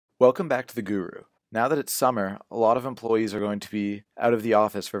Welcome back to the Guru. Now that it's summer, a lot of employees are going to be out of the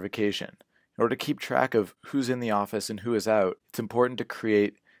office for vacation. In order to keep track of who's in the office and who is out, it's important to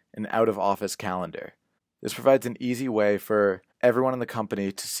create an out-of-office calendar. This provides an easy way for everyone in the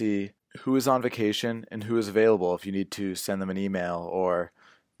company to see who is on vacation and who is available if you need to send them an email or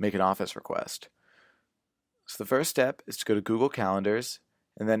make an office request. So the first step is to go to Google Calendars,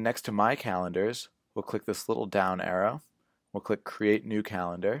 and then next to My Calendars, we'll click this little down arrow. We'll click Create New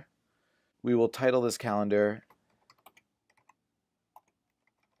Calendar. We will title this calendar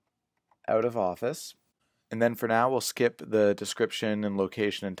Out of Office. And then for now, we'll skip the description and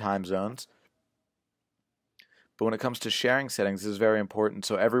location and time zones. But when it comes to sharing settings, this is very important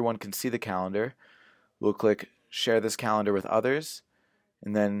so everyone can see the calendar. We'll click Share this calendar with others,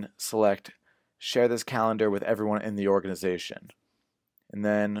 and then select Share this calendar with everyone in the organization. And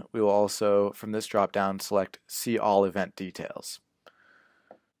then we will also, from this drop-down, select See All Event Details.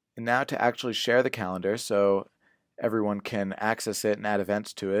 And now to actually share the calendar so everyone can access it and add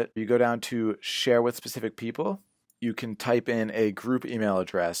events to it, you go down to Share with Specific People. You can type in a group email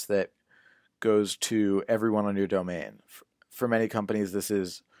address that goes to everyone on your domain. For many companies, this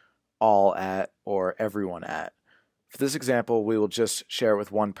is all at or everyone at. For this example, we will just share it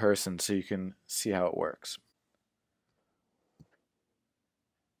with one person so you can see how it works.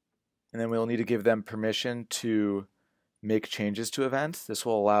 And then we'll need to give them permission to make changes to events. This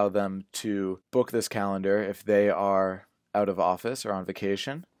will allow them to book this calendar if they are out of office or on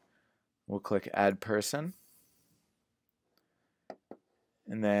vacation. We'll click Add Person.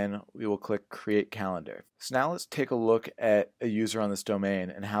 And then we will click Create Calendar. So now let's take a look at a user on this domain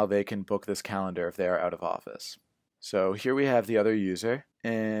and how they can book this calendar if they are out of office. So here we have the other user,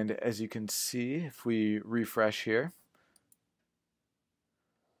 and as you can see, if we refresh here,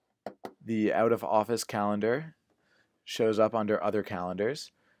 the out of office calendar shows up under Other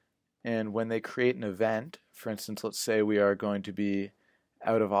Calendars. And when they create an event, for instance, let's say we are going to be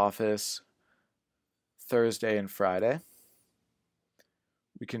out of office Thursday and Friday,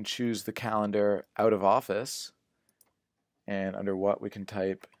 we can choose the calendar out of office, and under what we can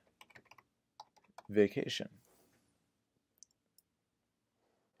type vacation.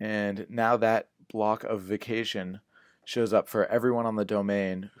 And now that block of vacation shows up for everyone on the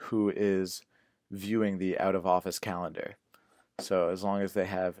domain who is viewing the out of office calendar. So as long as they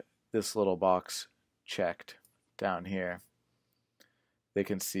have this little box checked down here, they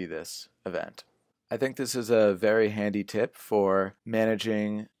can see this event. I think this is a very handy tip for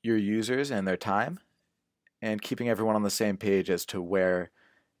managing your users and their time and keeping everyone on the same page as to where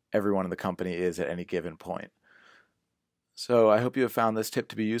everyone in the company is at any given point. So I hope you have found this tip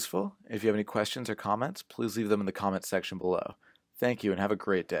to be useful. If you have any questions or comments, please leave them in the comments section below. Thank you and have a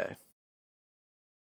great day.